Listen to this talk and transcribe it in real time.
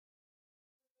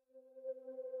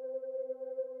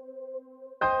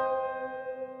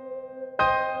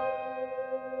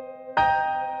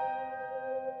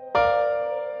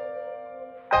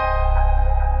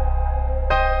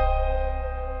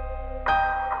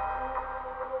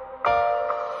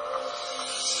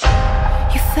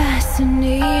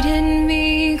fascinated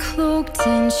me, cloaked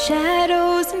in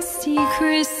shadows and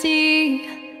secrecy,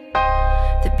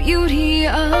 the beauty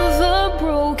of a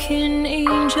broken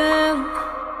angel.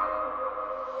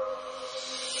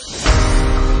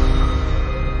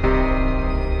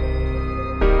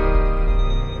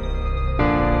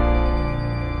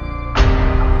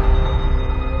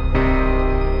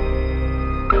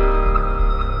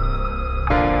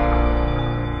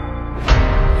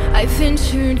 I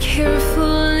ventured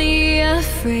carefully,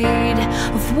 afraid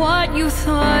of what you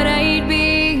thought I'd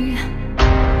be,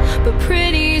 but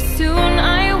pretty soon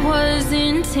I was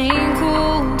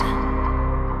entangled.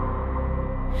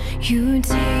 You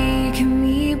take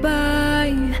me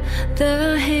by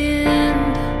the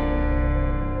hand.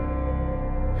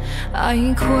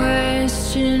 I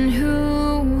question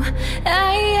who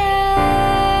I am.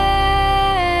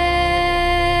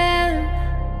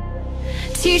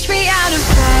 Teach me how to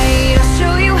fight, I'll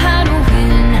show you how to